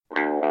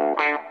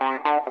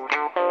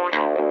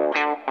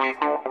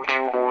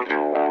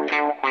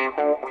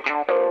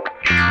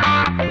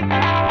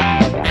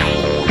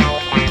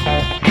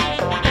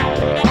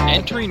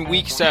entering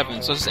Week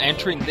 7, so this is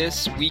entering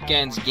this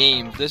weekend's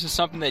games. This is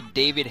something that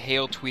David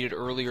Hale tweeted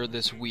earlier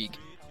this week.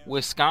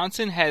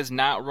 Wisconsin has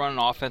not run an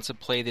offensive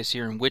play this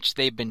year in which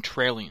they've been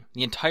trailing.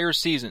 The entire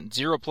season,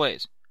 0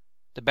 plays.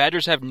 The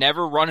Badgers have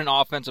never run an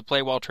offensive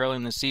play while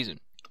trailing this season.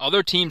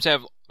 Other teams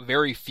have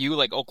very few,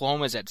 like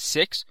Oklahoma's at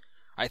 6.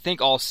 I think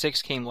all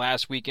 6 came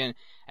last weekend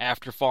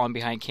after falling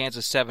behind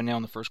Kansas 7-0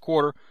 in the first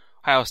quarter.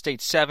 Ohio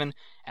State 7,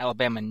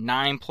 Alabama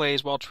 9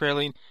 plays while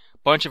trailing.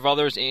 Bunch of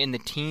others in the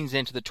teens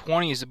into the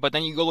 20s, but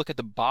then you go look at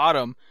the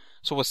bottom.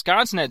 So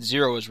Wisconsin at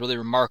 0 is really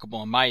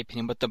remarkable in my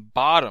opinion, but the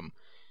bottom,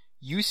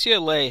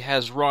 UCLA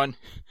has run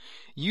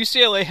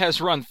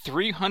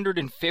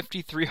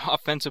 353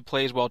 offensive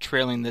plays while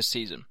trailing this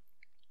season.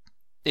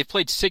 They've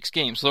played 6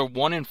 games, so they're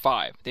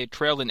 1-5. They've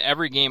trailed in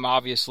every game,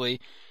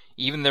 obviously.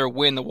 Even their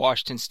win, the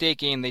Washington State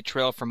game, they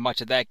trailed for much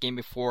of that game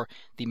before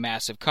the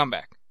massive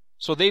comeback.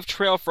 So they've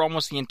trailed for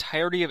almost the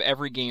entirety of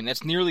every game.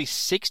 That's nearly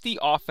 60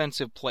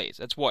 offensive plays.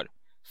 That's what?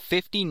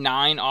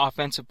 59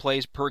 offensive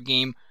plays per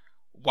game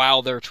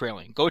while they're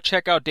trailing. Go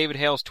check out David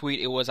Hale's tweet.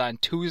 It was on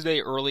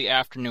Tuesday early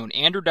afternoon.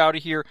 Andrew Dowdy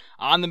here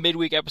on the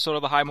midweek episode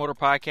of the High Motor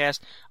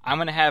Podcast. I'm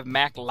going to have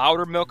Mac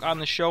Loudermilk on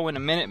the show in a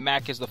minute.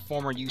 Mac is the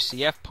former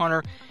UCF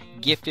punter,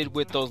 gifted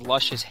with those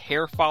luscious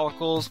hair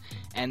follicles.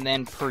 And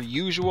then, per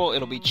usual,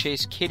 it'll be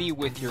Chase Kiddy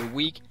with your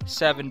Week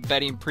 7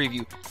 betting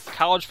preview.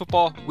 College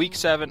football, Week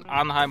 7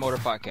 on the High Motor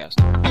Podcast.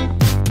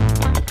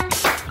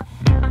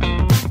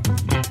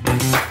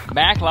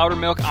 Mac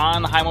Loudermilk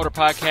on the High Motor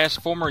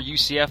Podcast, former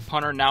UCF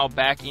punter, now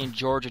back in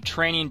Georgia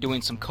training,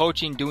 doing some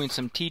coaching, doing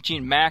some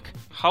teaching. Mac,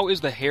 how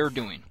is the hair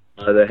doing?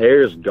 The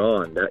hair is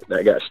gone.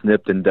 That got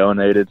snipped and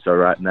donated, so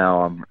right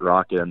now I'm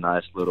rocking a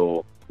nice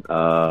little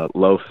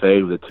low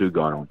fade with a 2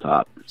 gone on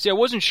top. See, I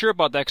wasn't sure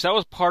about that because that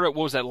was part of,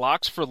 what was that,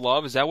 Locks for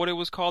Love? Is that what it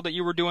was called that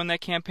you were doing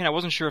that campaign? I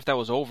wasn't sure if that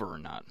was over or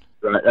not.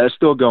 Right, that's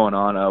still going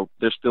on.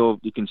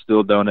 You can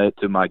still donate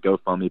to my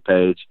GoFundMe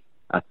page.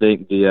 I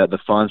think the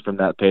funds from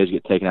that page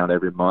get taken out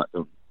every month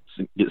and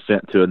get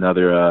sent to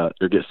another, or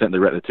get sent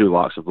directly to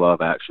Locks of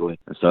Love, actually.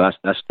 And so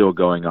that's still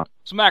going on.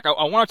 So, Mac,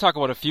 I want to talk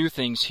about a few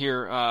things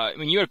here.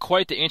 You had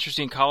quite the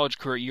interesting college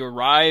career. You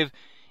arrive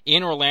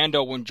in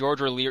Orlando when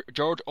George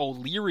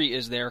O'Leary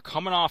is there,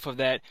 coming off of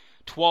that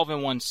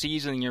 12-1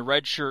 season, your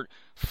redshirt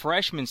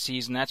freshman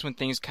season. That's when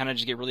things kind of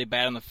just get really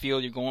bad on the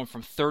field. You're going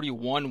from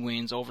 31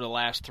 wins over the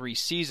last 3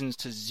 seasons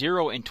to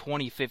 0 in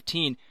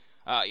 2015.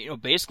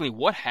 Basically,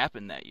 what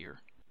happened that year?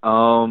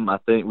 I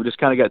think we just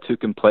kind of got too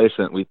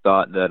complacent. We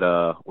thought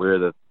that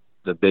we're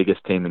the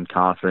biggest team in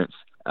conference.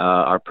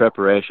 Our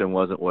preparation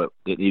wasn't what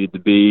it needed to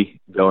be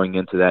going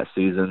into that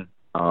season.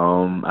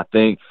 I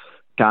think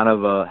kind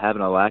of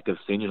having a lack of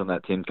seniors on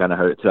that team kind of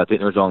hurt too. I think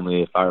there was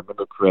only, if I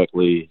remember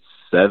correctly,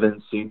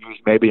 7 seniors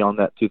maybe on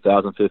that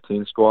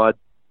 2015 squad.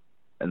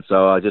 And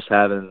so just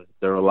having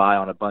to rely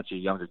on a bunch of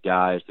younger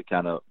guys to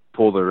kind of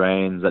pull the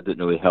reins, that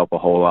didn't really help a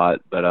whole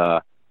lot.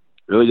 But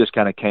really just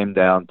kind of came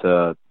down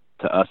to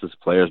us as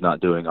players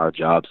not doing our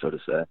job, so to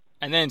say.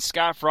 And then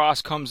Scott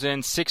Frost comes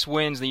in, 6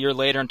 wins the year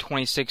later in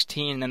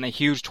 2016, and then the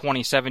huge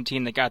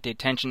 2017 that got the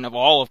attention of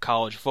all of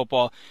college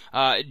football.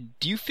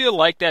 Do you feel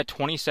like that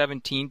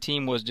 2017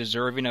 team was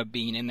deserving of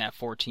being in that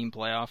 14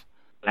 playoff?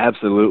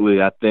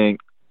 Absolutely. I think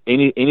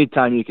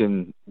anytime you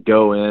can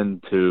go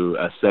into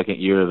a second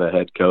year of a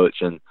head coach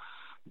and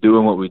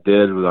doing what we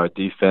did with our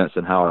defense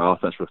and how our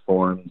offense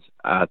performed,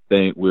 I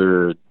think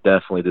we're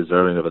definitely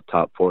deserving of a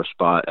top 4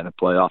 spot and a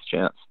playoff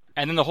chance.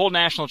 And then the whole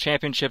national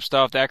championship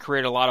stuff, that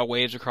created a lot of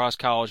waves across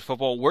college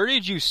football. Where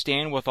did you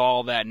stand with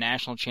all that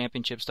national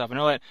championship stuff? I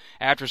know that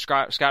after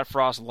Scott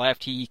Frost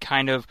left, he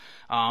kind of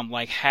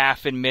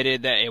half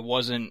admitted that it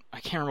wasn't, I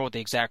can't remember what the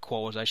exact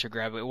quote was, I should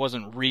grab it, it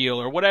wasn't real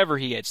or whatever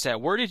he had said.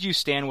 Where did you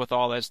stand with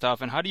all that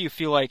stuff, and how do you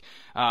feel like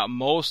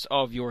most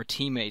of your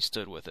teammates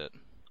stood with it?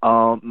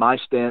 My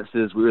stance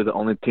is we were the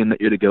only team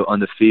that year to go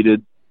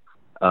undefeated.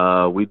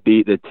 We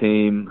beat the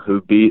team who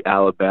beat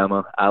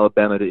Alabama.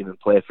 Alabama didn't even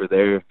play for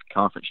their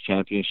conference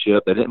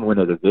championship. They didn't win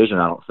a division,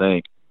 I don't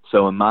think.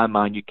 So in my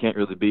mind, you can't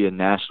really be a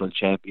national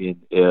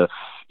champion if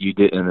you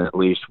didn't at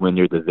least win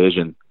your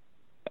division.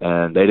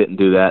 And they didn't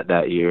do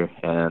that year.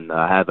 And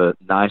I have a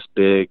nice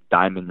big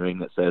diamond ring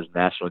that says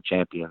national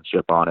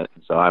championship on it.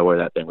 And so I wear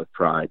that thing with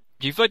pride.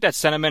 Do you feel like that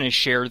sentiment is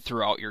shared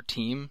throughout your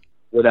team?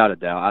 Without a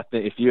doubt. I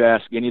think if you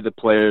ask any of the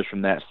players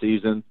from that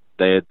season,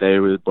 they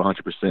would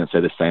 100% say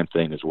the same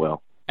thing as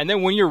well. And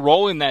then when you're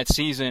rolling that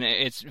season,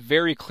 it's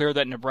very clear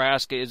that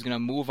Nebraska is going to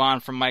move on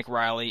from Mike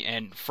Riley,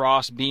 and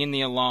Frost being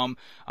the alum.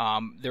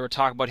 There were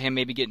talk about him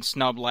maybe getting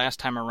snubbed last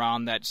time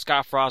around, that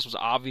Scott Frost was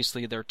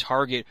obviously their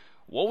target.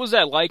 What was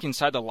that like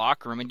inside the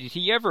locker room? And did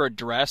he ever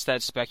address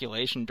that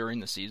speculation during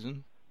the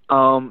season?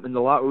 In the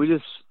locker,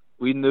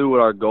 we knew what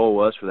our goal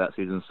was for that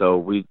season, so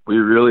we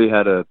really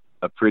had a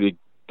pretty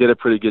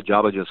good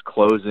job of just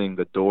closing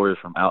the doors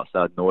from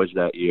outside noise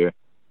that year.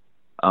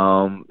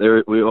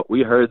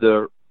 We heard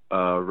the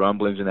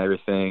rumblings and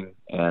everything,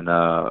 and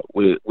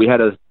we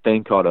had a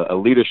thing called a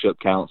leadership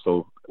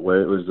council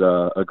where it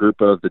was a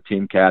group of the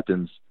team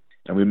captains,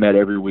 and we met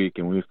every week.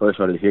 And when we first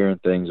started hearing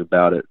things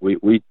about it,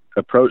 we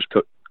approached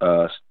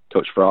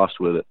Coach Frost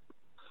with it,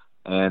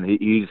 and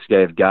he just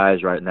gave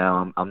guys right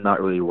now, I'm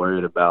not really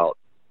worried about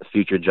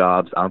future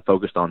jobs. I'm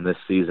focused on this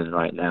season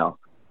right now.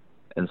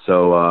 And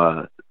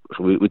so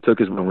we took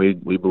his, when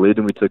we believed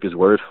him, we took his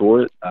word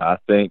for it. I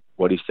think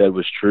what he said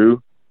was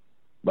true.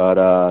 But,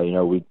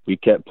 we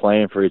kept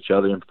playing for each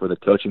other and for the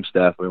coaching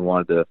staff. We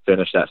wanted to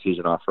finish that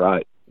season off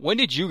right. When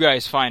did you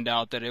guys find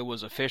out that it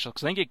was official?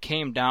 Because I think it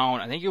came down,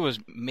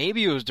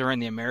 maybe it was during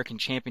the American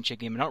Championship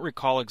game. I don't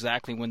recall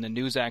exactly when the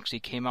news actually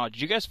came out.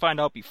 Did you guys find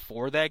out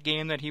before that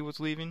game that he was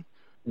leaving?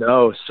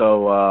 No,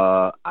 so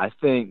I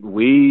think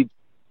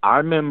I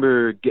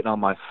remember getting on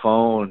my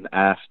phone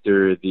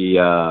after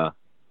the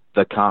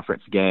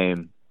conference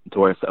game to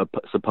where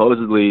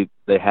supposedly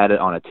they had it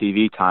on a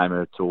TV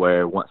timer to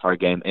where once our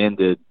game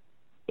ended,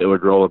 it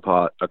would roll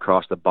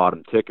across the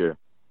bottom ticker.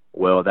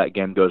 Well, that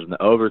game goes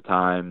into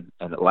overtime,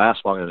 and it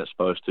lasts longer than it's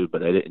supposed to,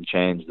 but they didn't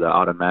change the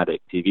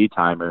automatic TV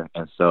timer,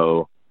 and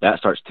so that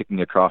starts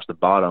ticking across the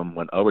bottom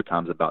when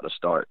overtime's about to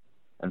start.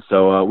 And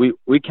so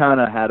we kind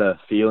of had a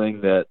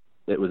feeling that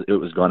it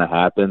was going to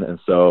happen, and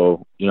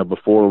so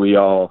before we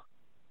all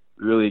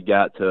really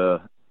got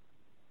to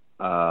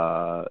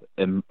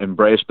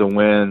embrace the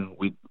win,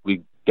 we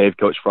gave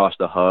Coach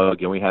Frost a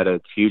hug, and we had a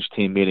huge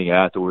team meeting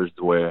afterwards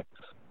where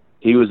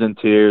he was in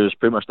tears.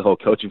 Pretty much the whole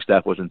coaching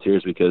staff was in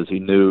tears because he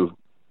knew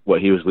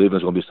what he was leaving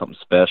was going to be something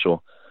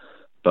special.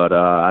 But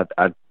I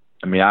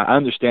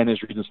understand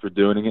his reasons for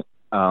doing it.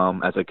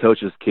 As a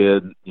coach's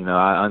kid,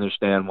 I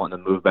understand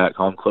wanting to move back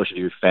home closer to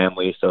your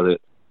family so that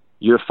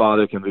your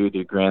father can be with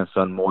your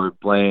grandson more,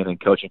 playing and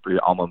coaching for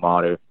your alma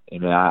mater.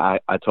 I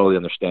totally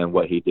understand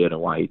what he did and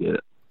why he did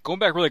it. Going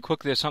back really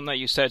quickly to something that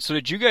you said, so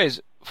did you guys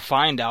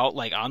find out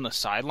on the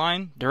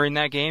sideline during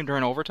that game,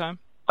 during overtime?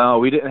 No,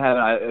 we didn't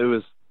have it. It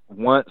was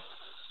once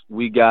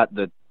we got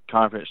the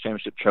conference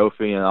championship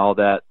trophy and all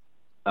that,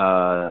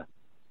 that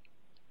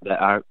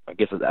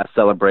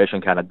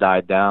celebration kind of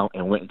died down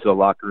and went into the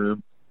locker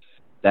room.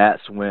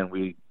 That's when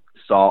we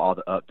saw all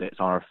the updates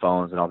on our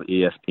phones and all the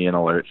ESPN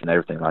alerts and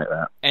everything like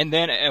that. And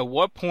then at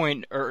what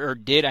point, or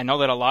did, I know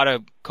that a lot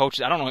of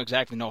coaches, I don't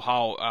exactly know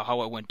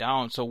how it went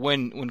down. So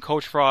when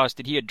Coach Frost,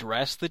 did he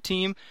address the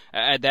team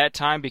at that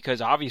time? Because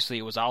obviously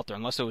it was out there,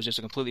 unless it was just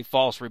a completely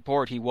false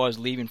report, he was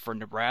leaving for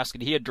Nebraska.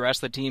 Did he address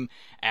the team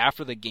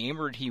after the game,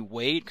 or did he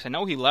wait? Because I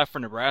know he left for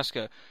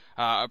Nebraska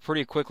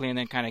pretty quickly and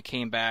then kind of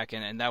came back,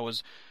 and that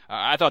was,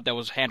 I thought that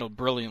was handled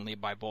brilliantly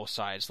by both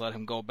sides, let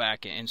him go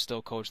back and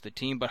still coach the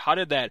team. But how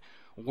did that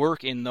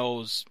work in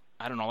those,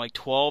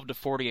 12 to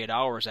 48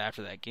 hours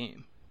after that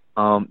game?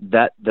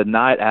 The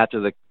night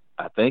after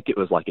I think it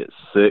was at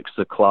 6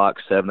 o'clock,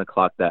 7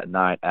 o'clock that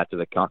night after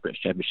the conference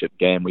championship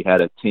game, we had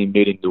a team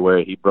meeting to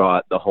where he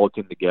brought the whole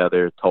team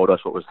together, told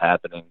us what was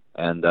happening,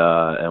 and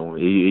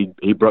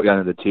he broke down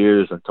into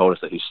tears and told us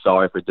that he's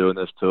sorry for doing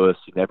this to us.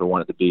 He never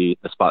wanted the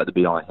spotlight to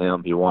be on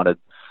him. He wanted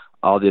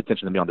all the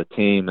attention to be on the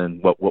team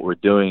and what we're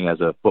doing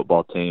as a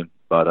football team.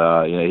 But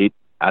I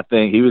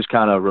think he was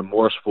kind of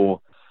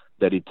remorseful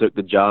that he took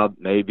the job.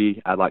 Maybe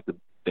I'd like to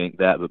think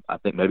that, but I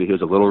think maybe he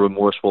was a little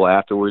remorseful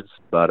afterwards.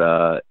 But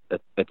at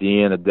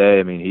the end of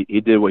the day,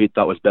 he did what he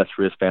thought was best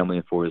for his family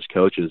and for his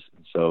coaches.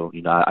 So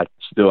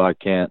I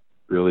can't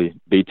really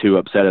be too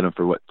upset at him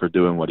for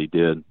doing what he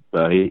did.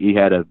 But he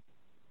had a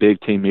big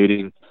team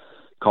meeting,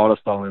 called us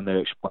all in there,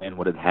 explained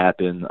what had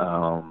happened,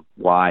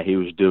 why he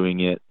was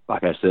doing it.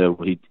 Like I said,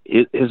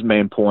 his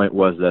main point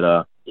was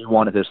that he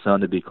wanted his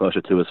son to be closer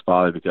to his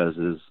father because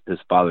his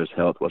father's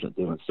health wasn't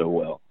doing so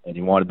well, and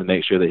he wanted to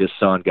make sure that his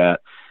son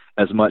got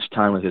as much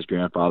time with his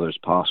grandfather as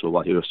possible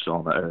while he was still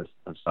on the earth.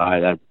 And so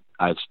I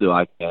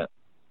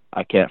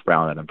can't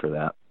frown at him for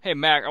that. Hey,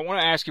 Mac, I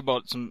want to ask you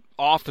about some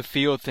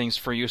off-the-field things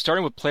for you,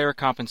 starting with player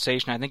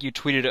compensation. I think you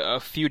tweeted a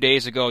few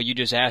days ago, you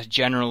just asked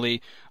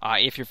generally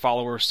if your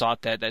followers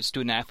thought that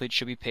student-athletes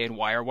should be paid,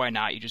 why or why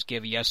not. You just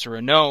gave a yes or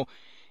a no.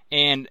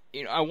 And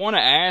I want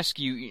to ask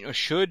you,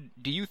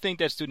 do you think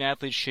that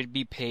student-athletes should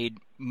be paid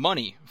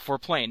money for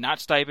playing, not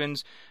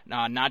stipends,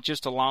 not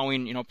just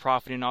allowing,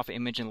 profiting off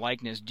image and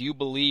likeness? Do you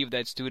believe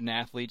that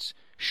student-athletes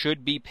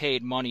should be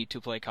paid money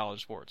to play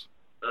college sports?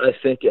 I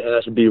think it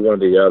has to be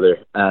one or the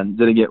other. And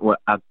then again,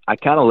 I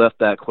kind of left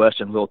that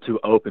question a little too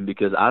open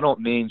because I don't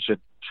mean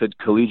should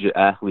collegiate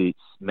athletes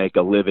make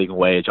a living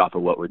wage off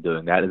of what we're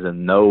doing. That is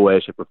in no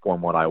way, shape, or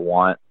form what I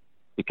want,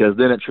 because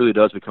then it truly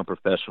does become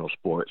professional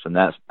sports, and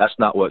that's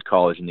not what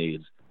college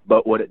needs.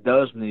 But what it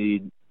does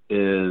need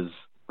is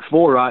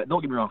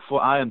don't get me wrong,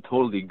 I am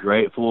totally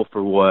grateful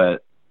for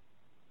what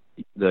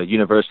the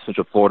University of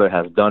Central Florida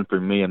has done for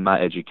me in my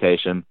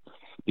education.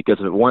 Because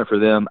if it weren't for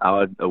them, I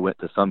would have went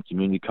to some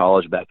community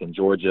college back in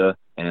Georgia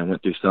and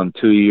went through some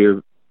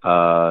two-year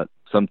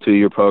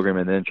program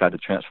and then tried to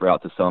transfer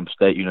out to some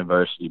state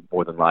university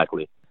more than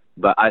likely.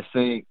 But I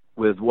think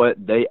with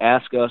what they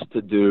ask us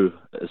to do,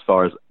 as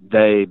far as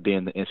they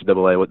being the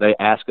NCAA, what they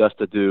ask us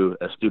to do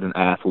as student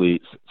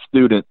athletes,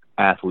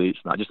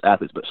 not just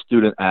athletes, but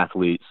student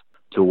athletes,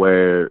 to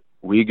where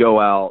we go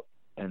out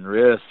and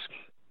risk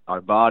our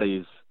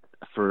bodies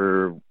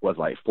for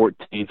like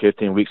 14,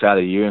 15 weeks out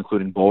of the year,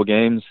 including bowl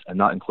games and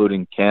not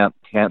including camp.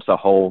 Camp's a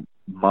whole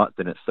month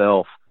in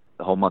itself,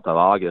 the whole month of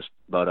August.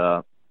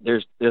 But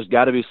there's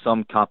got to be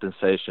some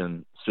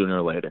compensation sooner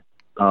or later.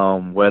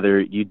 Whether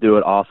you do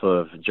it off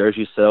of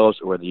jersey sales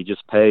or whether you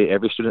just pay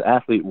every student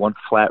athlete one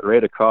flat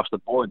rate across the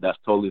board, that's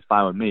totally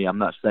fine with me. I'm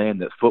not saying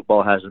that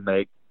football has to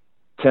make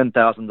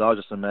 $10,000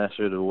 a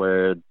semester to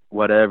where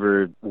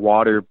whatever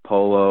water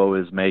polo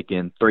is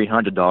making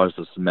 $300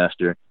 a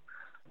semester,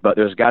 but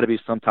there's got to be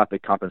some type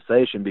of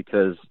compensation,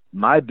 because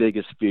my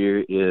biggest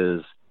fear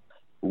is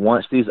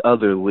once these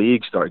other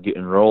leagues start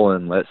getting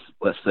rolling, let's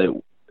say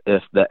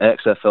if the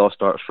XFL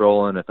starts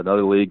rolling, if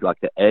another league like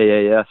the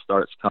AAF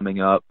starts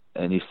coming up,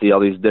 and you see all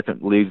these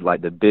different leagues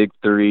like the Big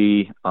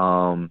Three,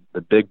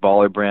 the Big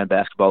Baller Brand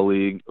Basketball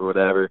League or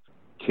whatever,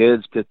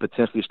 kids could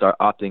potentially start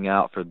opting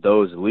out for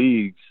those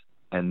leagues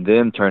and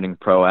then turning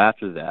pro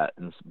after that.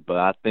 But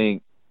I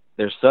think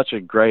there's such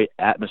a great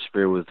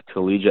atmosphere with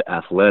collegiate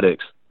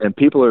athletics, and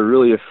people are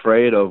really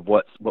afraid of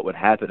what would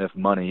happen if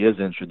money is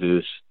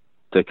introduced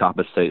to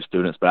compensate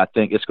students. But I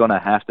think it's going to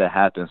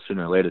happen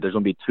sooner or later. There's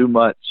going to be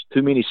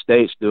too many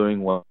states doing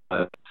what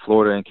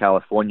Florida and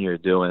California are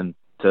doing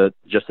to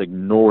just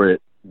ignore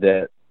it,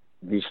 that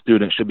these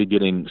students should be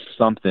getting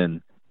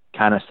something,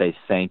 kind of say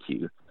thank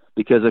you.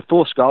 Because a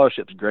full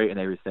scholarship's great and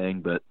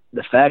everything, but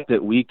the fact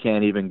that we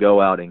can't even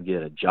go out and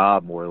get a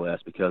job more or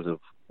less because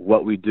of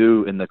what we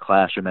do in the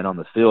classroom and on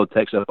the field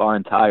takes up our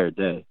entire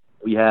day.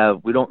 We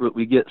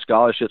get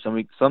scholarships, and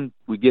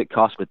we get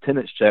cost of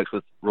attendance checks,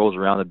 which rolls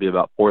around to be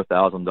about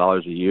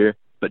 $4,000 a year.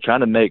 But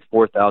trying to make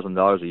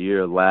 $4,000 a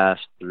year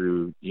last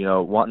through,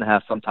 wanting to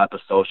have some type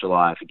of social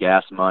life,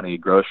 gas money,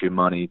 grocery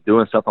money,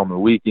 doing stuff on the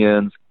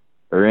weekends,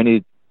 or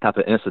any type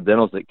of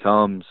incidentals that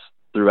comes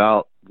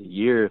throughout the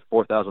year,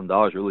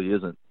 $4,000 really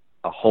isn't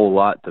a whole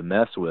lot to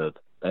mess with.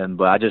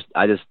 But I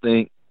just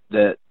think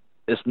that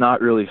it's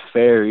not really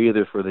fair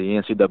either for the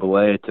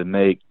NCAA to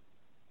make,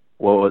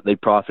 they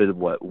profited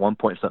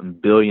 1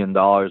 billion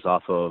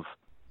off of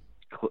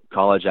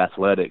college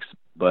athletics,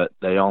 but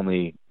they don't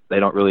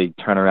really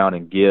turn around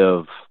and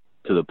give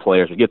to the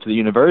players. They give to the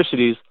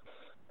universities,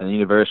 and the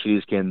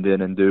universities can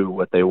then do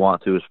what they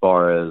want to as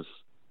far as,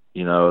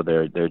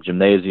 their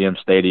gymnasium,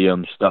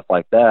 stadium, stuff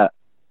like that.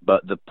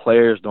 But the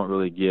players don't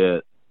really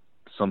get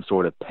some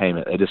sort of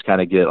payment. They just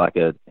kind of get like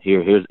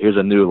here's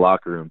a new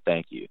locker room,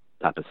 thank you,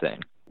 type of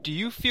thing. Do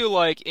you feel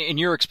like, in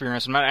your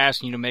experience, I'm not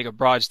asking you to make a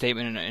broad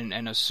statement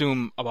and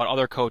assume about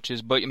other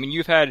coaches, but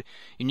you've had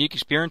unique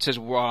experiences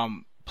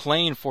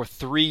playing for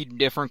 3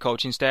 different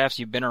coaching staffs.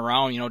 You've been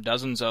around,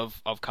 dozens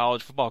of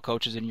college football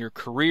coaches in your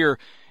career.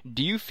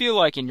 Do you feel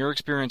like, in your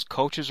experience,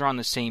 coaches are on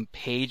the same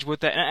page with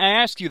that? And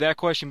I ask you that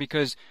question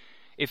because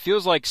it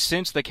feels like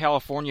since the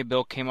California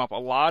bill came up, a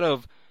lot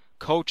of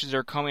coaches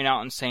are coming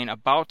out and saying,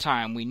 about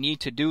time, we need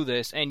to do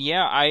this. And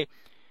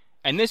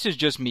and this is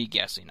just me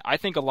guessing, I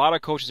think a lot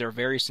of coaches are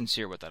very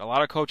sincere with that. A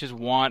lot of coaches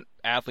want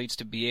athletes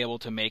to be able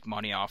to make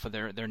money off of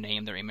their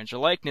name, their image, or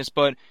likeness,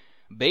 but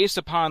based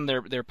upon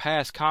their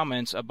past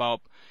comments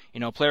about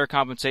player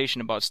compensation,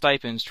 about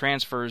stipends,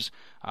 transfers,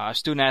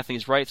 student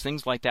athletes' rights,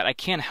 things like that, I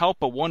can't help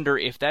but wonder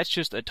if that's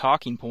just a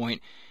talking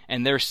point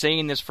and they're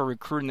saying this for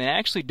recruiting. They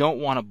actually don't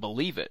want to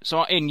believe it.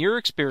 So in your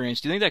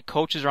experience, do you think that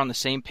coaches are on the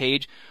same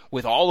page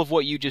with all of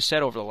what you just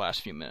said over the last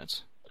few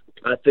minutes?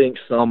 I think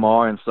some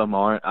are and some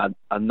aren't.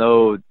 I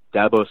know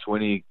Dabo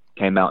Swinney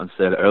came out and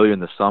said earlier in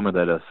the summer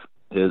that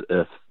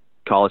if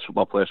college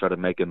football players started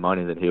making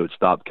money, then he would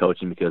stop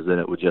coaching because then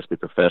it would just be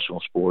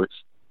professional sports.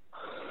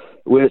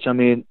 Which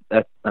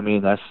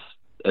that's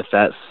if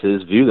that's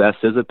his view,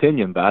 that's his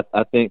opinion. But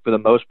I think for the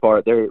most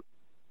part, I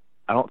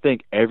don't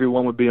think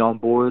everyone would be on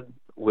board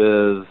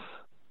with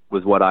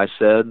what I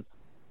said.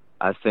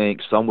 I think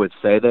some would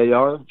say they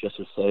are, just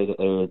to say that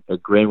they're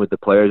agreeing with the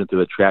players and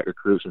to attract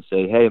recruits and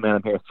say, hey, man,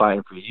 I'm here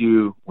fighting for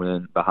you,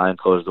 when behind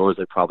closed doors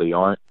they probably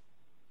aren't.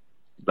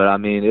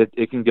 But,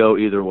 it can go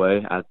either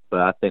way. But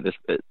I think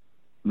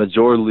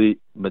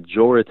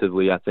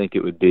majoritively, I think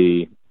it would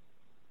be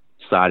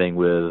siding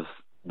with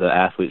the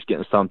athletes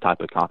getting some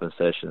type of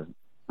compensation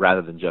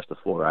rather than just a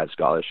full-ride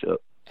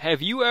scholarship.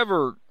 Have you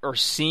ever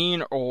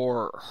seen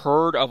or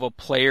heard of a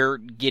player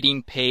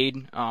getting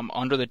paid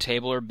under the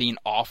table or being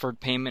offered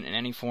payment in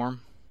any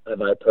form?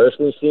 Have I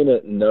personally seen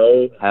it?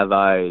 No. Have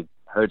I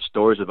heard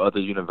stories of other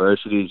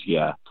universities?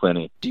 Yeah,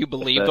 plenty. Do you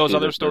believe those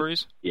other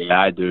stories? Yeah,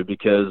 I do,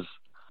 because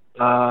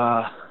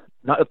not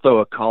to throw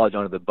a college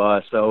under the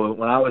bus. So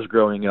when I was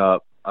growing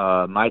up,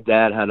 my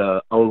dad had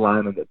a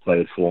O-lineman that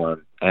played for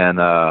him,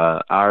 and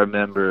I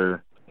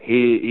remember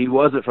he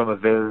wasn't from a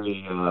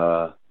very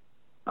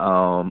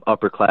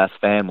upper class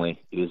family.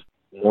 He was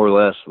more or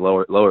less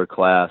lower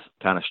class,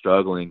 kind of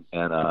struggling,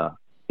 and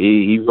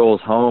he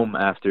rolls home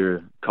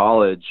after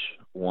college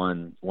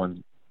one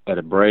at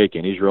a break,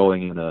 and he's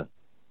rolling in a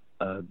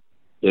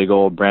big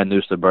old brand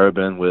new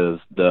Suburban with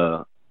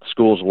the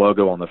school's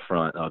logo on the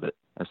front of it.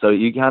 And so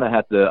you kind of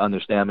have to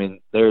understand,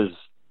 there's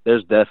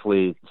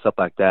definitely stuff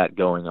like that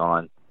going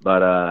on.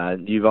 But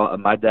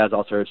my dad's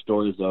also heard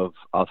stories of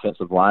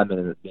offensive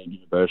linemen at big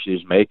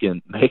universities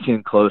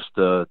making close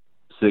to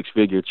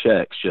six-figure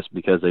checks just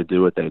because they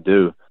do what they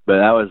do.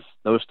 But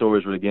those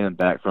stories were again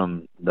back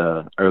from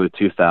the early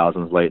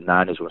 2000s, late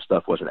 90s when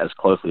stuff wasn't as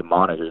closely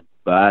monitored.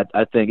 But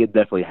I think it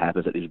definitely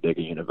happens at these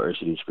bigger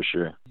universities for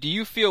sure. Do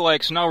you feel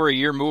like, so now we're a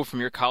year removed from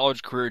your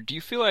college career, do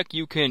you feel like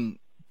you can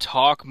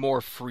talk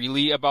more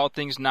freely about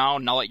things now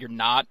that you're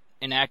not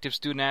an active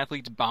student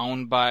athlete,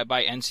 bound by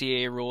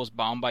NCAA rules,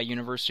 bound by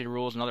university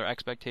rules and other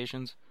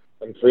expectations?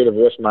 I'm free to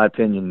voice my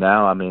opinion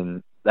now. I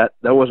mean, I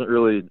wasn't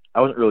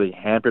really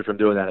hampered from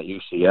doing that at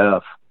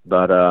UCF,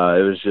 but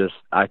it was just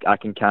I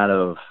can kind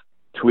of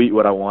tweet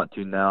what I want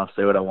to now,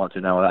 say what I want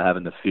to now without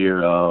having the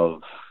fear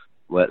of,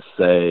 let's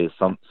say,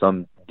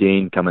 some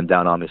dean coming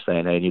down on me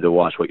saying, "Hey, you need to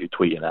watch what you're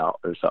tweeting out"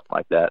 or something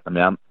like that. I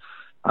mean,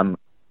 I'm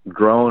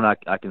grown.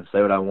 I can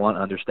say what I want.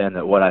 Understand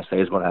that what I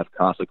say is going to have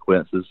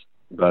consequences,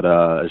 but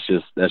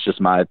that's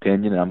just my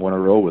opinion, and I'm going to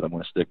roll with it. I'm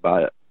going to stick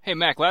by it. Hey,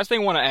 Mac, last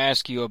thing I want to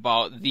ask you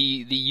about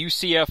the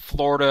UCF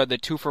Florida, the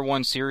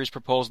 2-for-1 series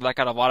proposal. That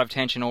got a lot of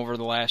attention over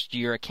the last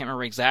year. I can't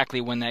remember exactly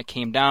when that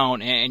came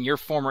down. And your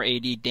former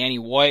AD, Danny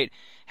White,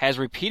 has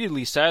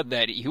repeatedly said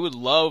that he would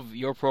love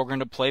your program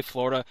to play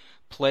Florida,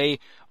 play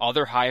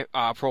other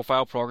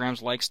high-profile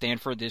programs like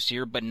Stanford this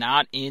year, but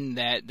not in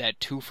that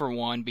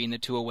 2-for-1, being the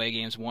 2 away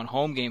games, 1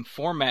 home game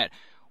format.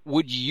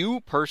 Would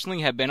you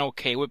personally have been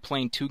okay with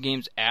playing 2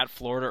 games at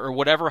Florida or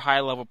whatever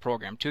high-level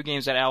program, 2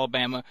 games at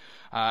Alabama,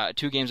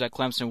 2 games at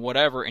Clemson,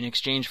 whatever, in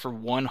exchange for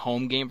 1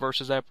 home game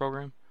versus that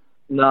program?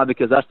 No,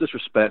 because that's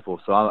disrespectful.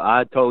 So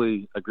I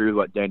totally agree with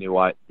what Danny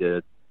White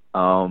did.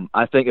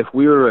 I think if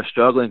we were a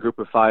struggling Group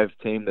of 5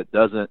 team that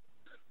doesn't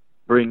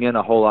bring in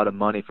a whole lot of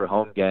money for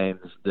home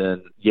games,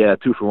 then, yeah,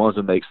 2-for-1s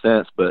would make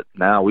sense. But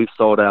now we've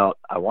sold out.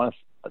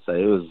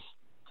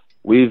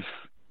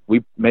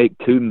 We make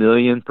 $2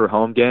 million per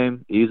home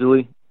game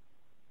easily,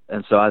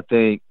 and so I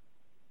think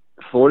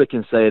Florida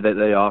can say that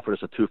they offered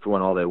us a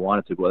 2-for-1 all they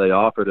wanted to. What they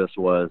offered us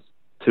was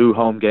 2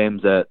 home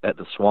games at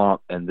the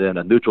Swamp and then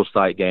a neutral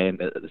site game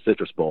at the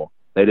Citrus Bowl.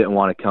 They didn't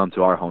want to come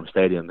to our home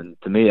stadium, and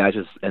to me,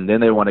 and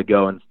then they want to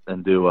go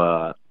and do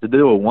a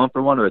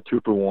 1-for-1 or a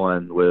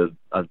 2-for-1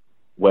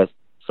 with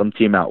some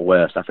team out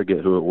west. I forget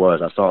who it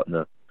was. I saw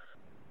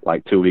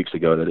it 2 weeks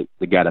ago that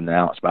it got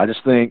announced, but I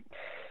just think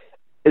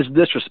it's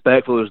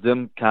disrespectful. It was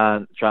them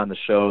kind of trying to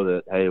show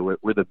that, hey,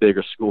 we're the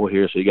bigger school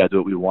here, so you got to do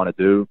what we want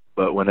to do.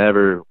 But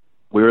whenever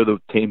we were the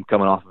team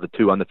coming off of the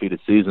 2 undefeated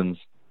seasons,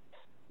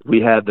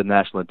 we had the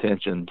national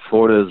attention.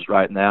 Florida's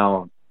right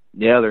now,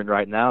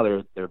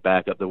 they're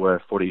back up to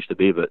where Florida used to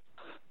be. But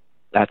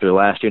after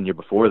last year and year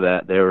before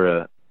that, they were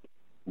a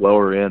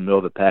lower end, middle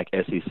of the pack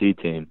SEC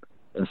team.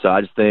 And so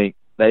I just think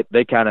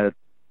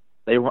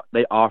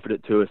they offered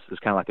it to us as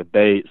kind of like a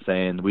bait,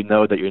 saying, we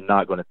know that you're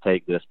not going to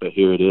take this, but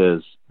here it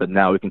is. But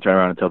now we can turn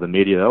around and tell the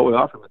media, oh, we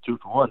offered them a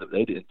 2-for-1, but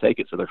they didn't take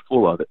it, so they're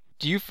full of it.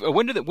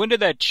 When did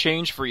that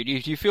change for you?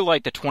 Do you feel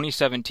like the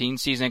 2017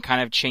 season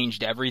kind of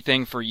changed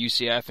everything for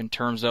UCF in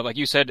terms of, like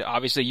you said,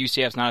 obviously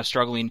UCF's not a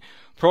struggling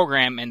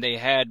program, and they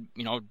had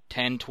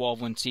 10,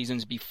 12-win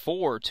seasons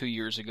before 2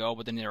 years ago,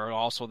 but then there were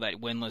also that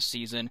winless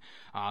season,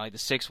 like the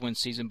 6-win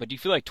season. But do you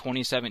feel like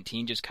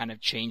 2017 just kind of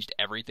changed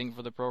everything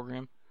for the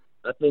program?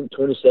 I think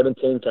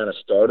 2017 kind of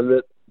started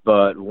it,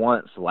 but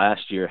once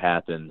last year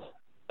happened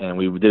and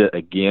we did it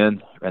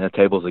again, ran the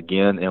tables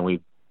again, and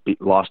we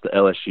lost to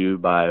LSU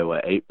by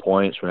 8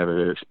 points whenever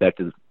they were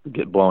expected to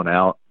get blown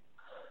out.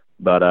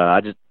 But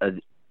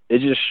it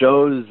just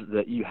shows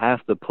that you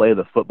have to play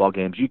the football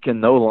games. You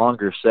can no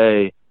longer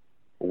say,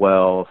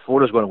 well,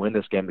 Florida's going to win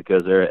this game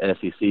because they're an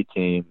SEC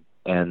team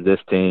and this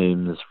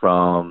team's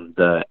from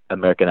the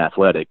American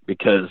Athletic,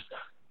 because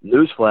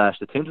newsflash,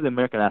 the teams in the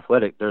American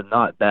Athletic, they're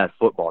not bad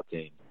football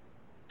teams.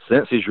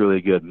 Cincy's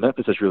really good.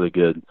 Memphis is really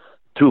good.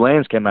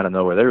 Tulane's came out of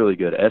nowhere. They're really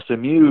good.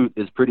 SMU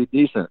is pretty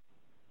decent.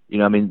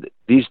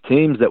 These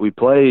teams that we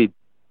played,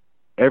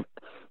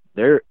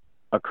 they're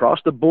across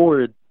the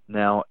board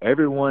now.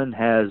 Everyone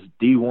has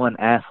D1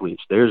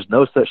 athletes. There's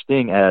no such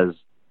thing as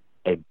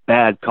a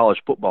bad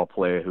college football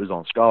player who's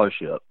on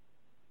scholarship.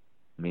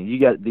 You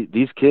got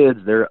these kids,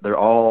 they're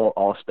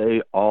all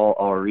state,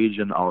 all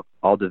region,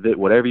 all division,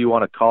 whatever you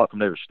want to call it from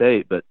their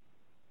state, but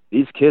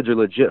these kids are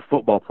legit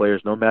football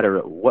players no matter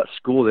what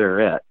school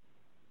they're at.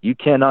 You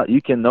can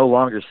no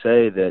longer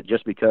say that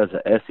just because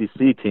an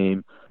SEC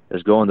team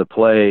is going to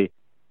play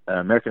an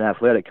American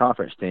Athletic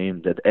Conference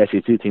team, that the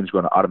SEC team is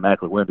going to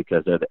automatically win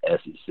because they're the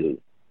SEC.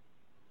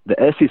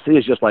 The SEC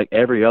is just like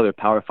every other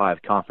Power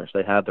 5 conference.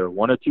 They have their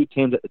 1 or 2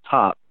 teams at the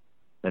top,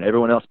 and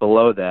everyone else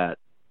below that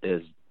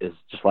is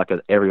just like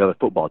every other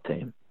football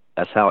team.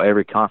 That's how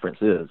every conference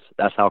is.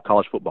 That's how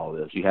college football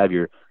is. You have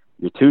your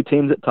 2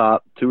 teams at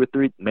top, 2 or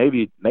 3,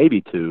 maybe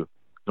 2.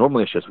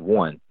 Normally it's just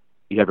 1.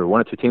 You have your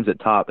 1 or 2 teams at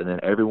top, and then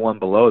everyone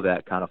below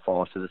that kind of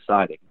falls to the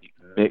side. You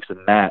can mix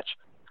and match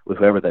with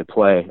whoever they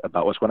play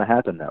about what's going to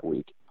happen that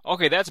week.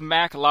 Okay, that's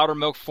Mac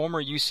Loudermilk,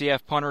 former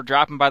UCF punter,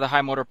 dropping by the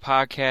High Motor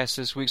Podcast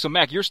this week. So,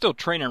 Mac, you're still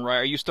training, right?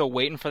 Are you still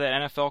waiting for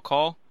that NFL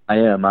call? I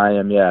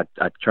am, yeah.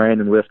 I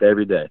train and lift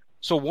every day.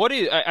 So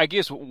I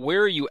guess,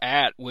 where are you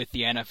at with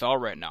the NFL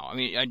right now? I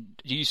mean,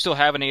 do you still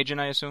have an agent,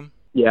 I assume?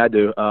 Yeah, I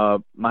do.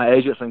 My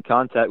agent's in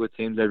contact with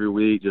teams every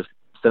week, just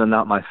sending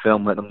out my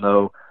film, letting them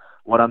know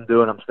what I'm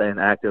doing. I'm staying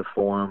active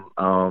for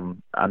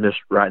them.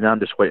 Right now I'm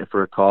just waiting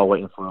for a call,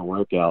 waiting for a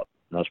workout.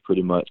 And that's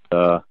pretty much.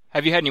 Have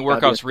you had any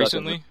workouts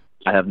recently?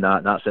 I have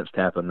not since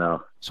Tampa,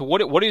 no. So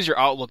what is your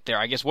outlook there?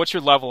 I guess, what's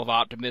your level of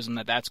optimism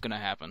that that's going to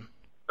happen?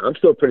 I'm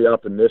still pretty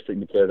optimistic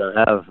because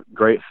I have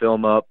great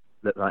film up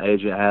that my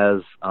agent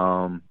has.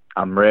 I'm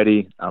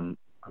ready. I'm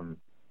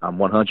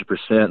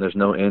 100%. There's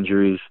no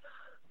injuries.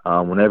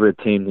 Whenever a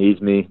team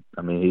needs me,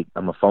 I mean,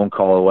 I'm a phone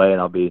call away,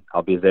 and I'll be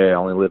there. I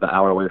only live an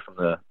hour away from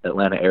the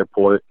Atlanta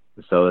airport,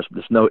 so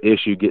there's no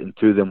issue getting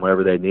to them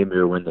wherever they need me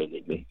or when they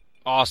need me.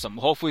 Awesome.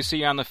 Hopefully see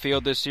you on the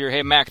field this year.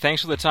 Hey, Mac,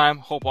 thanks for the time.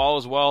 Hope all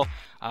is well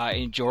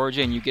in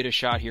Georgia, and you get a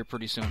shot here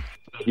pretty soon.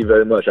 Thank you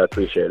very much. I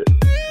appreciate it.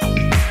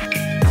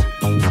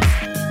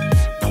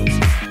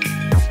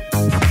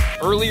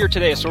 Earlier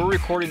today, so we're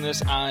recording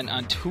this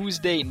on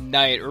Tuesday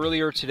night.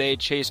 Earlier today,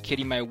 Chase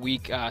Kiddy, my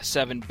Week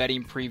 7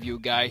 betting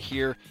preview guy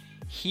here,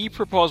 he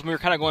proposed, we were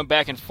kind of going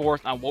back and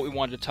forth on what we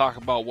wanted to talk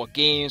about, what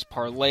games,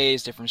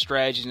 parlays, different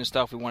strategies and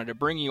stuff we wanted to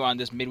bring you on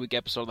this midweek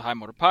episode of the High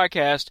Motor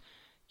Podcast.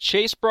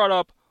 Chase brought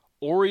up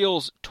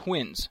Orioles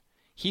Twins.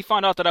 He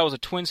found out that I was a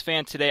Twins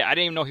fan today. I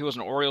didn't even know he was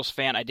an Orioles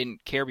fan. I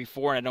didn't care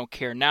before, and I don't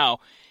care now.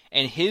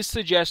 And his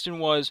suggestion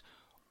was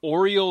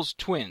Orioles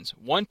Twins.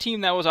 One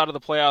team that was out of the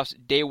playoffs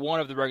day one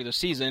of the regular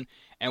season,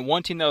 and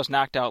one team that was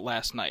knocked out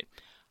last night.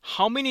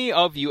 How many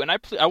of you, and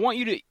I want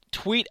you to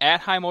tweet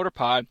at High Motor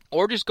Pod,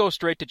 or just go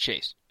straight to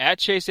Chase, at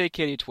Chase A.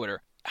 Kiddy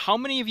Twitter. How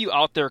many of you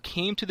out there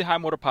came to the High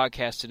Motor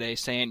Podcast today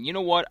saying, you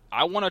know what,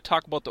 I want to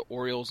talk about the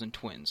Orioles and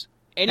Twins?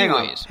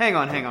 Anyways, hang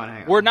on.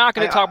 We're not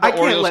going to talk about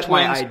Orioles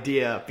Twins. I can't let my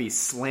idea be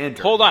slandered.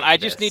 Hold on, I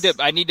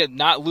need to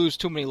not lose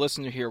too many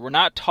listeners here. We're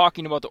not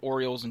talking about the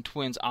Orioles and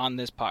Twins on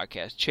this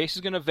podcast. Chase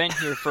is going to vent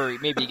here for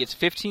maybe he gets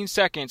 15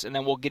 seconds, and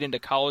then we'll get into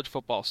college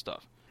football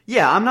stuff.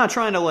 Yeah, I'm not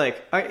trying to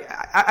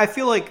I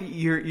feel like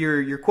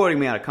you're quoting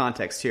me out of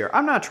context here.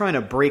 I'm not trying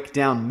to break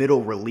down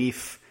middle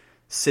relief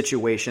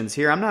situations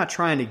here. I'm not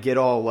trying to get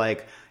all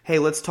like, hey,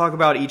 let's talk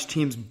about each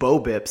team's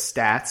BOBIP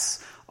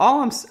stats.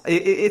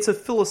 It's a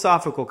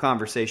philosophical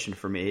conversation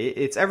for me.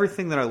 It's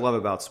everything that I love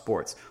about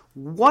sports.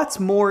 What's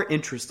more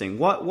interesting?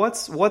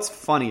 What's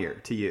funnier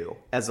to you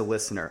as a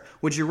listener?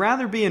 Would you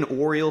rather be an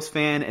Orioles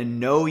fan and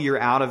know you're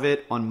out of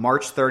it on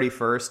March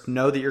 31st,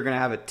 know that you're going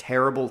to have a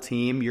terrible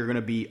team, you're going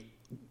to be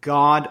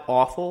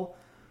god-awful,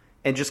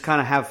 and just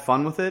kind of have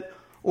fun with it?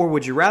 Or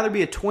would you rather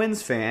be a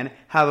Twins fan,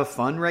 have a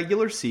fun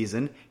regular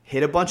season,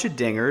 hit a bunch of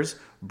dingers,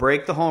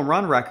 break the home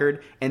run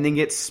record, and then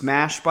get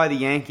smashed by the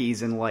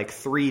Yankees in like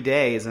 3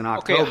 days in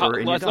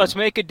October? Okay, let's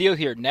make a deal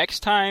here.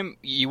 Next time,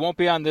 you won't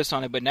be on this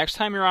Sunday, but next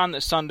time you're on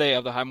the Sunday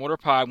of the High Motor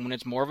Pod, when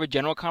it's more of a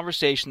general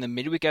conversation, the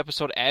midweek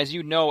episode, as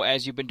you know,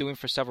 as you've been doing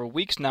for several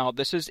weeks now,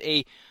 this is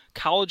a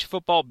college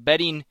football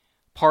betting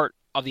part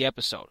of the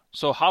episode.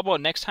 So how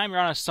about next time you're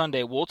on a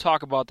Sunday, we'll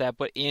talk about that,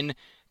 but in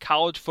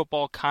college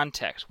football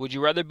context. Would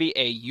you rather be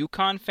a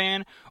UConn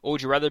fan, or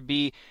would you rather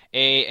be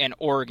an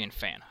Oregon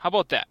fan? How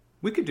about that?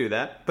 We could do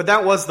that. But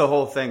that was the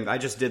whole thing. I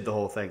just did the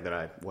whole thing that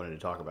I wanted to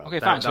talk about. Okay,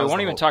 fine. So we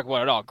won't even talk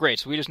about it all. Great.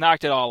 So we just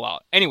knocked it all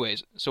out.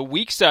 Anyways, so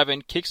Week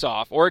 7 kicks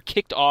off, or it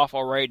kicked off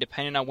already,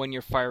 depending on when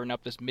you're firing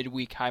up this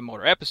midweek High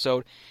Motor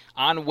episode,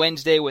 on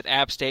Wednesday with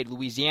App State,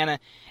 Louisiana,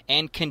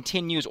 and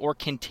continued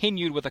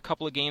with a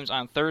couple of games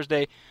on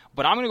Thursday.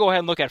 But I'm going to go ahead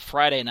and look at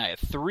Friday night.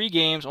 3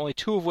 games, only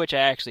 2 of which I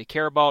actually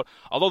care about.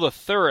 Although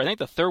I think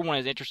the third one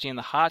is interesting in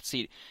the hot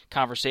seat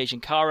conversation.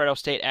 Colorado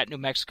State at New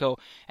Mexico,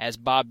 as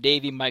Bob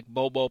Davie, Mike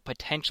Bobo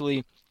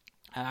potentially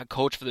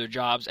coach for their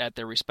jobs at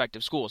their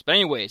respective schools. But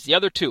anyways, the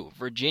other 2,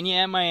 Virginia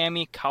and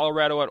Miami,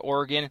 Colorado at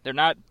Oregon. They're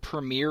not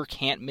premier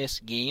can't-miss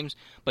games,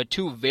 but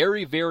 2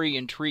 very, very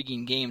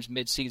intriguing games,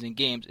 mid-season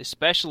games,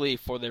 especially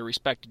for their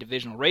respective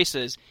divisional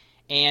races.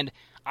 And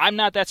I'm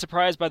not that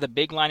surprised by the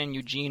big line in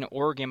Eugene,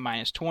 Oregon,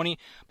 -20.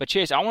 But,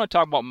 Chase, I want to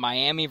talk about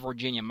Miami,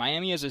 Virginia.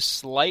 Miami is a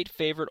slight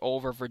favorite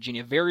over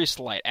Virginia, very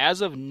slight.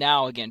 As of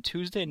now, again,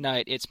 Tuesday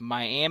night, it's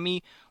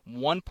Miami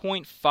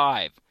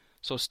 1.5.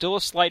 So still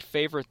a slight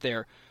favorite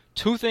there.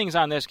 2 things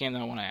on this game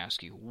that I want to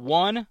ask you.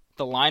 1,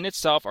 the line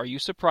itself, are you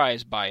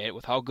surprised by it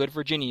with how good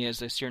Virginia is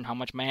this year and how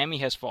much Miami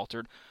has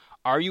faltered?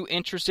 Are you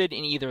interested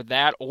in either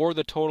that or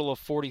the total of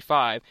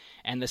 45?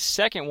 And the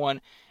second one,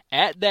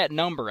 at that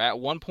number, at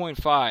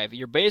 1.5,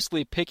 you're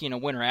basically picking a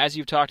winner, as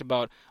you've talked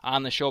about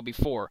on the show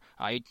before.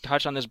 You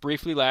touched on this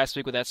briefly last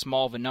week with that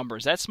small of a number.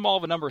 Does that small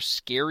of a number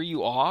scare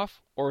you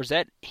off, or does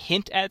that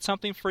hint at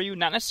something for you?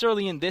 Not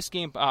necessarily in this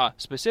game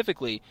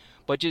specifically,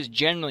 but just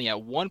generally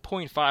at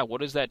 1.5,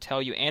 what does that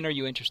tell you, and are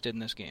you interested in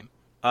this game?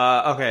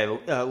 Okay,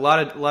 a lot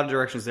of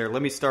directions there.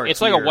 Let me start.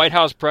 It's like a White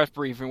House press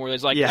briefing where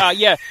there's like,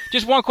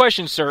 just one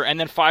question, sir, and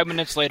then 5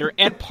 minutes later,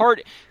 and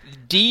part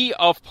D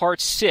of part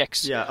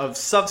 6. Yeah, of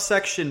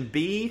subsection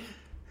B.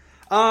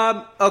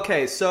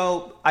 Okay,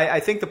 so I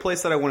think the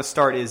place that I want to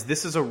start is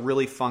this is a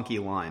really funky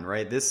line,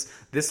 right?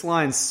 This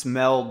line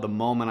smelled the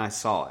moment I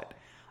saw it.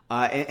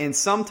 And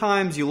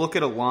sometimes you look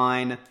at a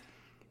line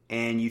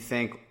and you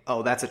think,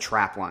 oh, that's a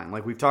trap line.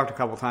 Like we've talked a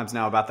couple times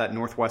now about that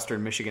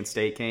Northwestern Michigan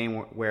State game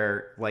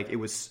where like it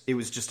was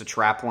just a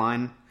trap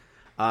line.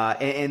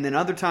 And then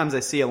other times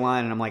I see a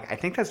line and I'm like, I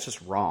think that's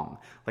just wrong.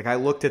 Like I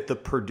looked at the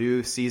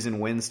Purdue season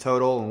wins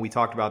total, and we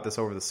talked about this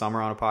over the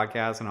summer on a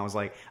podcast, and I was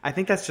like, I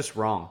think that's just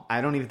wrong.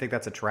 I don't even think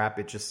that's a trap.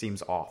 It just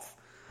seems off.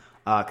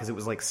 Because it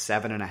was like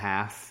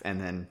 7.5,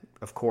 and then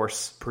of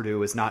course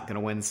Purdue is not going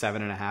to win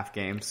 7.5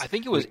 games. I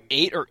think it was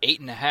 8 or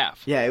 8.5.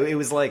 Yeah, it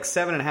was like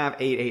 7.5,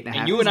 8, 8.5.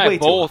 And you and I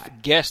both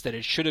guessed that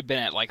it should have been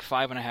at like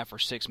 5.5 or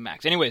 6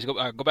 max. Anyways, go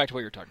back to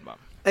what you were talking about.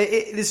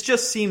 This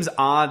just seems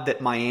odd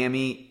that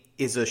Miami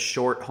is a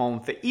short home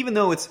fit, even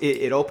though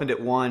it opened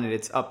at 1 and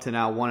it's up to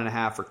now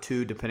 1.5 or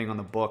 2 depending on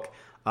the book.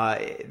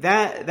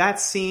 That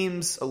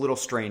seems a little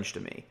strange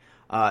to me.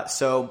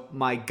 So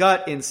my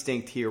gut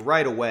instinct here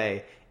right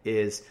away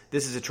is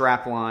this is a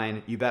trap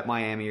line. You bet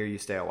Miami or you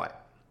stay away.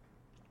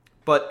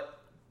 But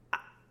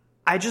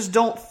I just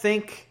don't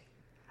think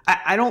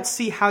I don't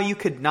see how you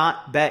could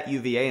not bet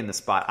UVA in the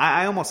spot.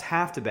 I almost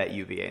have to bet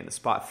UVA in the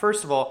spot.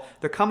 First of all,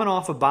 they're coming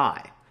off a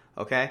bye.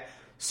 Okay.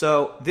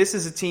 So this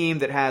is a team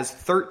that has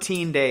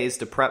 13 days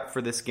to prep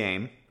for this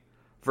game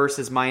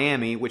versus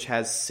Miami, which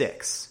has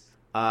 6.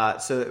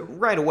 So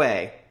right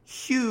away,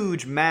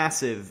 huge,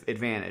 massive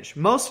advantage.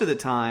 Most of the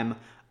time,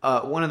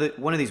 one of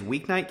these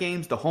weeknight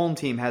games, the home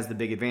team has the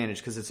big advantage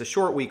because it's a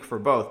short week for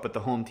both, but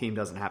the home team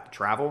doesn't have to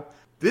travel.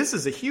 This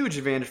is a huge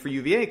advantage for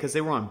UVA because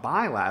they were on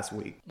bye last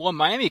week. Well,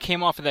 Miami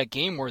came off of that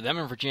game where them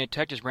and Virginia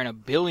Tech just ran a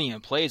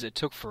billion plays. It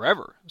took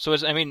forever. So,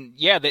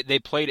 they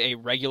played a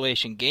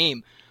regulation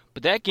game,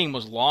 but that game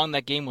was long.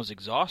 That game was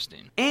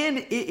exhausting.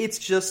 And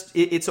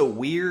it's a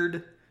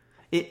weird...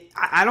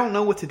 I don't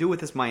know what to do with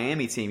this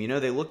Miami team. You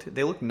know, they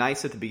looked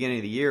nice at the beginning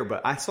of the year,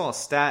 but I saw a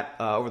stat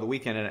over the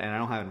weekend, and I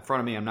don't have it in front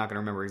of me. I'm not going to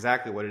remember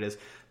exactly what it is,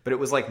 but it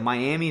was like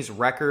Miami's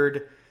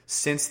record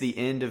since the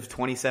end of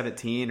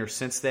 2017, or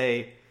since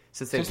they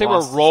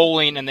were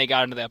rolling and they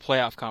got into that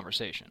playoff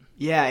conversation.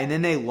 Yeah, and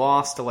then they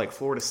lost to like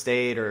Florida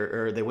State,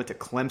 or they went to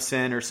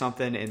Clemson or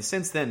something, and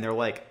since then they're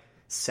like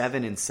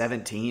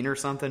 7-17 or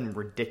something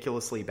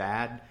ridiculously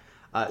bad.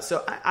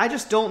 So I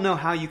just don't know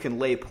how you can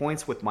lay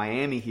points with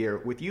Miami here.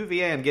 With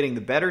UVA, I'm getting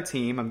the better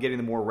team. I'm getting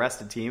the more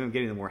rested team. I'm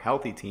getting the more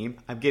healthy team.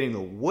 I'm getting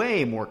the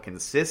way more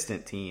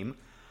consistent team.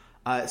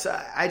 So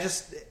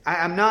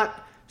I'm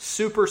not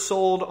super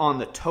sold on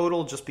the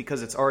total just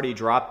because it's already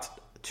dropped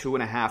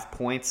 2.5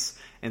 points.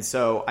 And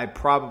so I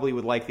probably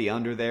would like the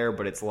under there,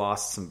 but it's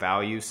lost some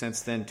value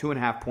since then.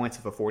 2.5 points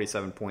of a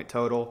 47-point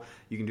total.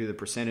 You can do the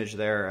percentage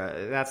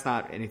there. That's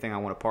not anything I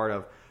want a part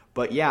of.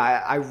 But yeah,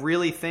 I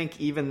really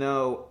think even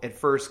though at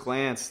first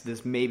glance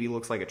this maybe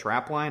looks like a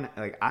trap line,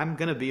 like I'm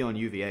going to be on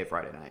UVA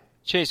Friday night.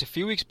 Chase, a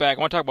few weeks back, I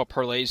want to talk about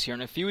parlays here,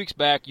 and a few weeks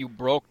back you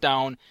broke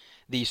down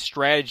the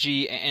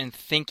strategy and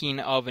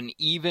thinking of an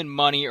even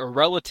money or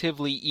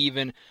relatively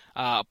even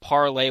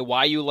parlay,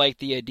 why you like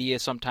the idea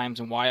sometimes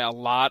and why a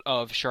lot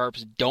of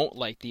sharps don't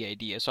like the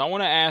idea. So I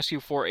want to ask you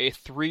for a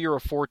 3 or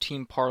a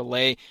 4-team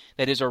parlay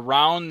that is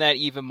around that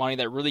even money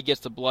that really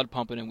gets the blood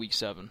pumping in week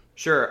 7.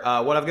 Sure.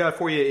 What I've got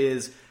for you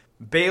is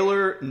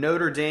Baylor,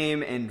 Notre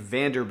Dame, and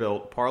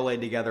Vanderbilt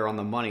parlayed together on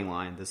the money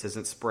line. This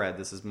isn't spread.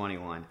 This is money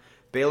line.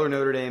 Baylor,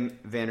 Notre Dame,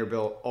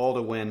 Vanderbilt, all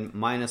to win,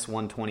 minus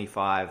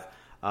 125.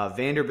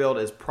 Vanderbilt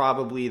is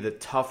probably the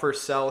tougher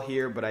sell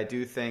here, but I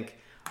do think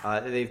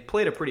they've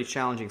played a pretty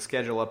challenging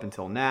schedule up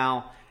until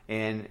now,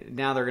 and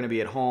now they're going to be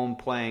at home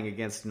playing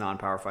against a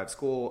non-Power 5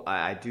 school.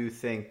 I do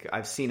think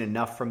I've seen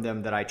enough from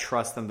them that I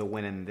trust them to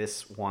win in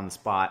this one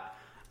spot.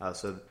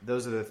 So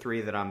those are the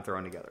 3 that I'm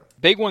throwing together.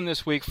 Big one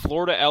this week,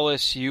 Florida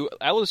LSU.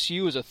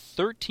 LSU is a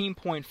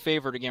 13-point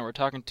favorite. Again, we're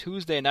talking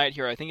Tuesday night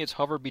here. I think it's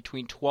hovered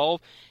between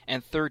 12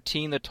 and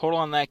 13. The total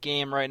on that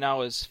game right now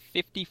is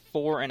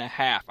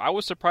 54.5. I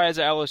was surprised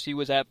that LSU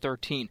was at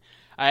 13.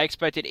 I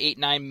expected 8,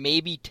 9,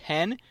 maybe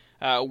 10.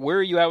 Where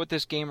are you at with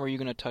this game? Or are you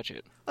going to touch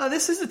it?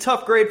 This is a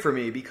tough grade for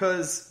me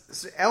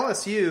because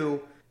LSU,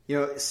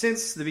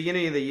 since the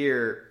beginning of the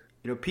year,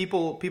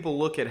 people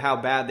look at how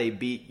bad they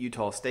beat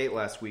Utah State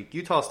last week.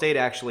 Utah State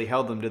actually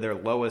held them to their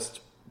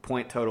lowest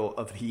point total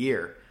of the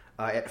year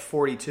at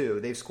 42.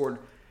 They've scored,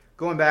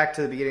 going back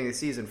to the beginning of the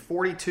season,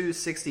 42,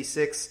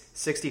 66,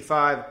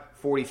 65,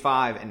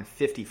 45, and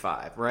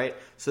 55, right?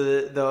 So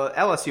the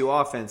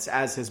LSU offense,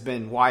 as has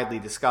been widely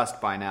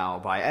discussed by now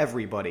by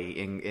everybody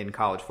in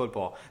college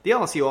football, the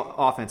LSU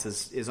offense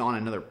is on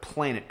another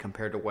planet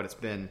compared to what it's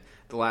been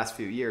the last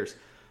few years.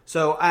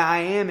 So I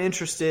am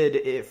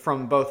interested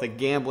from both a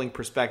gambling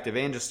perspective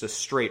and just a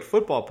straight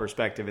football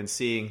perspective in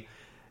seeing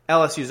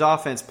LSU's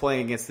offense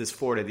playing against this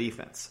Florida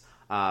defense.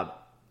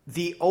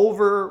 The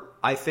over,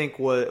 I think,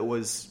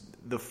 was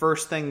the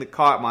first thing that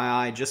caught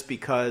my eye just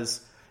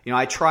because,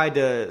 I tried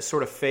to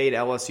sort of fade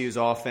LSU's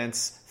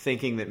offense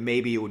thinking that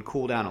maybe it would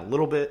cool down a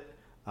little bit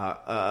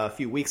a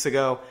few weeks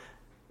ago.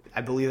 I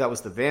believe that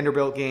was the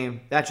Vanderbilt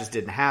game. That just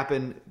didn't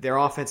happen. Their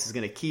offense is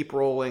going to keep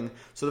rolling.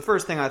 So the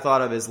first thing I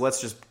thought of is let's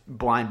just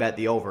blind bet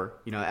the over.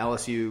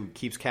 LSU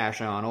keeps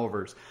cashing on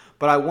overs.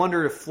 but I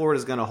wonder if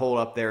Florida's going to hold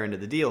up their end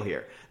of the deal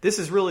here. This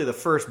is really the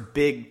first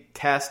big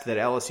test that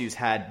LSU's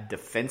had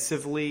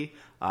defensively.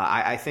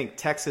 I think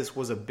Texas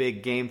was a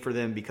big game for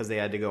them because they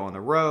had to go on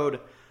the road,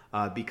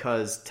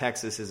 because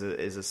Texas is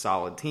a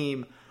solid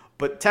team.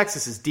 But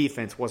Texas's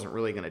defense wasn't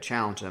really going to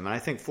challenge them, and I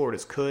think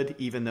Florida's could,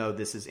 even though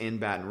this is in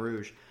Baton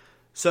Rouge.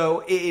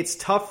 So it's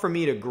tough for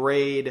me to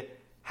grade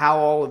how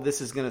all of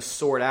this is going to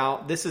sort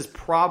out. This is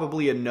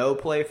probably a no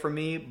play for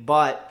me,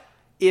 but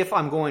if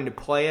I'm going to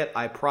play it,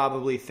 I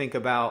probably think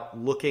about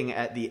looking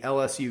at the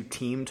LSU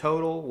team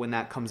total when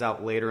that comes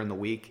out later in the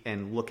week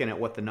and looking at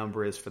what the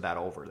number is for that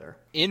over there.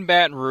 In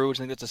Baton Rouge,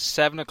 I think that's a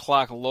 7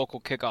 o'clock local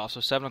kickoff,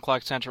 so 7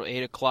 o'clock Central,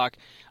 8 o'clock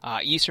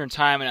Eastern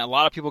time, and a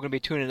lot of people are going to be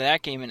tuning into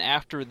that game, and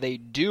after they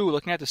do,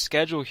 looking at the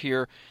schedule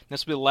here,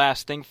 this will be the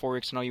last thing for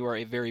you because I know you are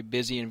a very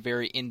busy and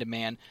very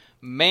in-demand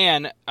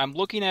man. I'm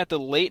looking at the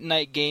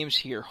late-night games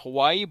here.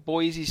 Hawaii,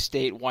 Boise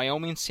State,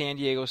 Wyoming, San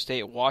Diego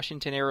State,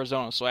 Washington,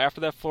 Arizona. So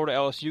after that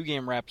Florida-LSU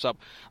game wraps up,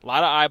 a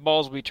lot of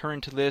eyeballs will be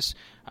turning to this.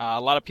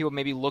 A lot of people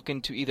may be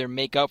looking to either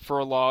make up for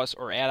a loss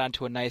or add on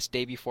to a nice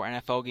day before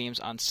NFL games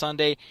on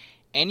Sunday.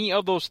 Any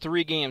of those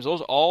three games,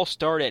 those all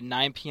start at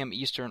 9 p.m.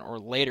 Eastern or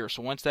later.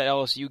 So once that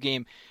LSU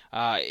game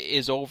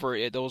is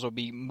over, those will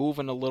be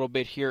moving a little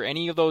bit here.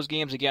 Any of those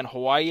games, again,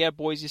 Hawaii at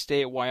Boise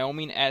State,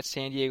 Wyoming at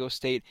San Diego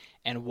State,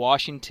 and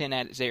Washington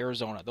at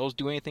Arizona. Those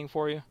do anything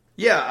for you?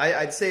 Yeah,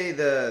 I'd say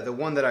the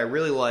one that I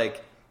really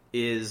like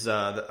is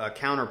a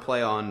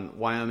counterplay on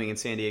Wyoming and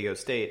San Diego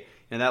State.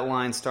 And that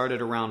line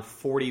started around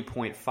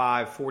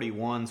 40.5,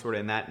 41, sort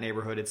of in that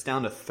neighborhood. It's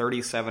down to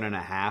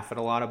 37.5 at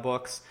a lot of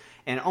books.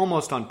 And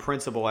almost on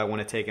principle, I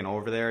want to take an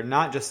over there,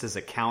 not just as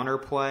a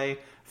counterplay,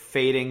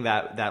 fading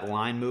that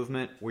line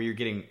movement where you're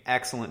getting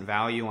excellent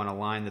value on a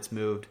line that's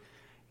moved,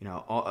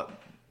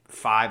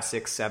 5,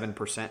 6,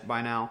 7%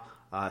 by now.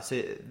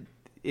 So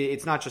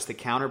it's not just a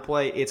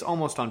counterplay; it's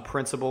almost on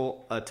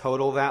principle a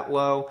total that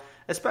low,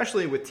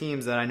 especially with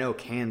teams that I know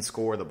can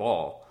score the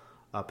ball,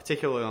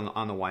 particularly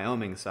on the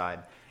Wyoming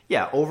side.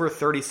 Yeah, over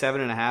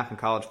 37.5 in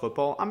college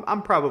football.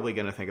 I'm probably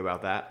going to think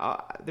about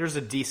that. There's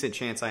a decent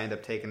chance I end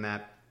up taking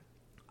that.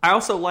 I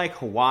also like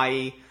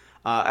Hawaii.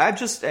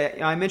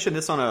 I mentioned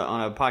this on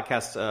a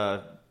podcast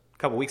a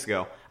couple weeks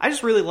ago. I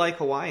just really like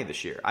Hawaii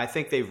this year. I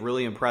think they've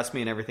really impressed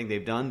me in everything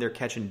they've done. They're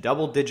catching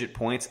double-digit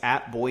points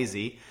at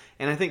Boise,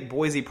 and I think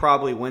Boise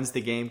probably wins the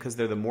game because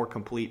they're the more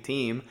complete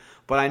team.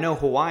 But I know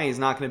Hawaii is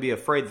not going to be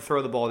afraid to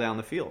throw the ball down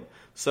the field.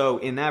 So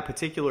in that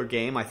particular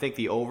game, I think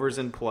the over's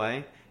in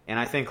play, and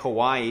I think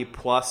Hawaii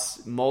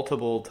plus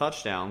multiple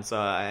touchdowns.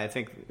 I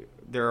think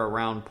they're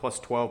around plus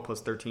 12, plus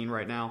 13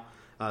 right now.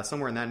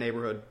 Somewhere in that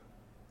neighborhood.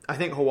 I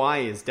think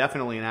Hawaii is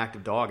definitely an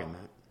active dog in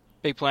that.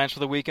 Big plans for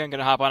the weekend? Going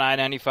to hop on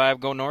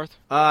I-95, go north?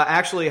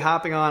 Actually,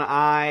 hopping on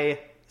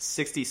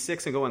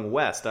I-66 and going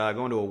west.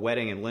 Going to a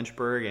wedding in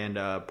Lynchburg and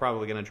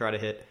probably going to try to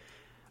hit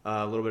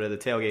a little bit of the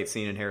tailgate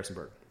scene in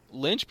Harrisonburg.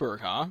 Lynchburg,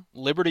 huh?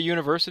 Liberty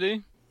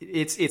University?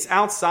 It's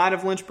outside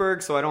of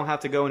Lynchburg, so I don't have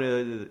to go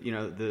into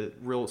the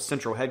real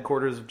central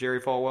headquarters of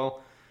Jerry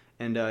Falwell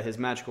and his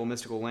magical,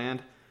 mystical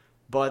land.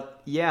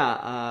 But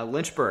yeah,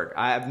 Lynchburg.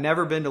 I've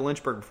never been to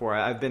Lynchburg before.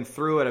 I've been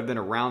through it. I've been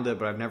around it,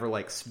 but I've never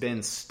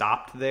been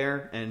stopped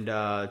there. And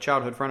a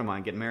childhood friend of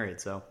mine getting married,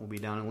 so we'll be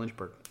down in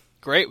Lynchburg.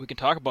 Great, we can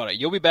talk about it.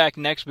 You'll be back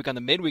next week on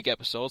the midweek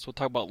episodes. We'll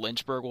talk about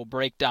Lynchburg. We'll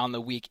break down the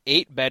Week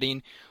 8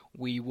 betting.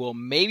 We will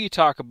maybe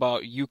talk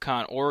about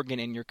UConn, Oregon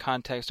in your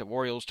context of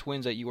Orioles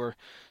Twins that you are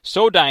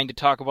so dying to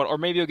talk about, or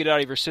maybe you'll get it out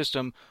of your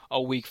system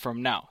a week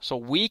from now. So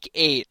Week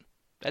 8.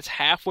 That's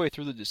halfway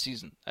through the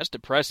season. That's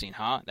depressing,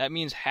 huh? That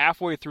means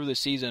halfway through the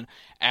season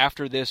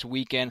after this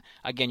weekend.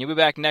 Again, you'll be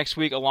back next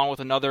week along with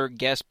another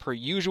guest per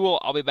usual.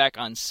 I'll be back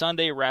on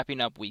Sunday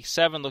wrapping up Week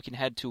 7, looking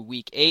ahead to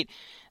Week 8.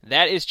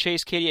 That is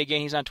Chase Kiddy.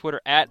 Again, he's on Twitter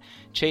at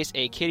Chase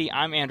A. Kiddy.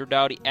 I'm Andrew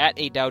Dowdy at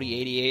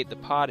ADowdy88. The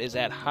pod is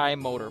at High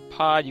Motor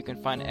Pod. You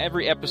can find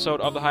every episode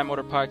of the High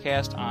Motor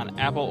Podcast on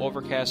Apple,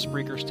 Overcast,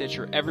 Spreaker,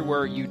 Stitcher,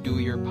 everywhere you do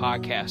your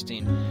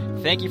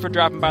podcasting. Thank you for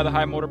dropping by the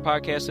High Motor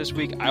Podcast this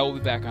week. I will be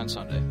back on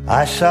Sunday.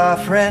 I saw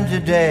a friend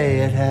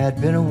today. It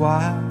had been a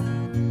while,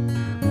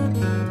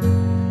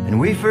 and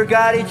we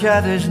forgot each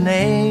other's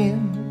names.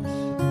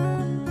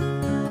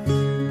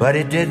 But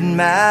it didn't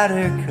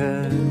matter,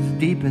 'cause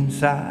deep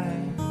inside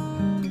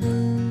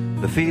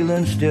the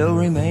feeling still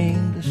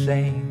remained the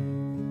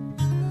same.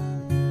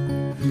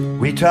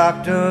 We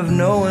talked of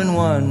knowing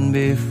one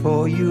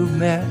before you've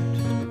met,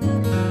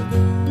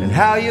 and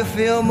how you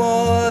feel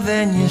more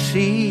than you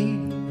see,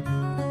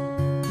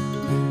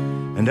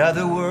 and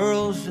other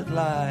worlds that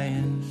lie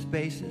in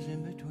spaces in